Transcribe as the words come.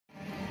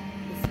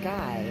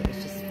guy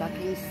is just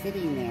fucking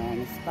sitting there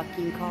in his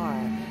fucking car,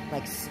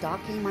 like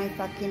stalking my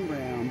fucking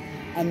room.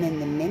 And then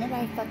the minute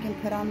I fucking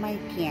put on my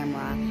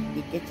camera,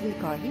 he gets in the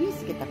car. He needs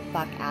to get the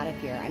fuck out of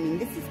here. I mean,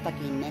 this is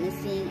fucking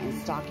menacing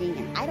and stalking,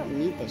 and I don't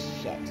need this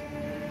shit.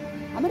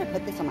 I'm gonna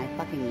put this on my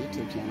fucking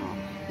YouTube channel.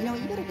 You know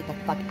what? You better get the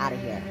fuck out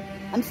of here.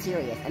 I'm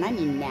serious, and I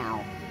mean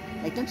now.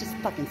 Like, don't just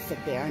fucking sit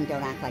there and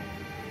don't act like,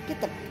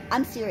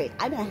 I'm serious.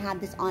 I'm gonna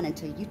have this on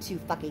until you two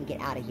fucking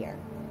get out of here.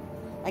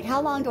 Like,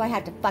 how long do I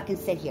have to fucking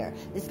sit here?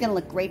 This is gonna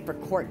look great for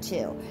court,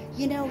 too.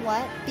 You know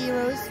what,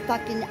 Theros,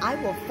 fucking, I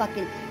will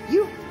fucking,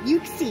 you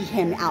see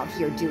him out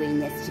here doing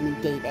this to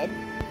me, David.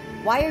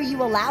 Why are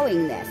you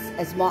allowing this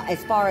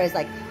as far as,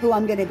 like, who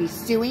I'm gonna be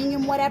suing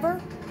and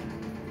whatever?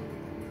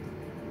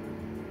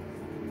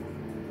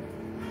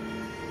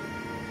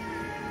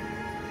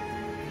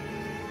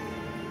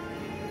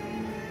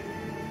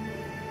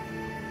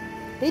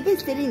 They've been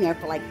sitting there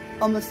for, like,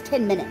 almost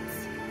 10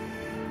 minutes.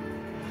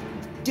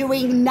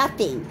 Doing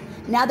nothing.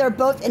 Now they're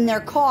both in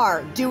their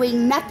car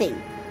doing nothing.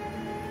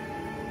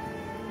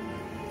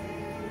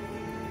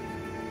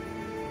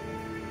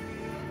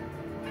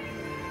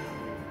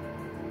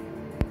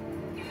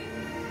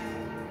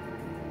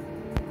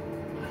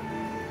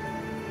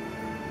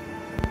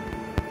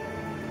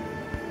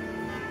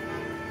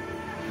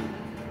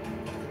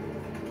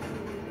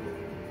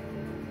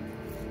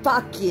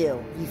 Fuck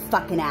you, you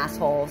fucking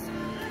assholes.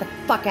 Get the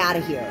fuck out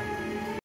of here.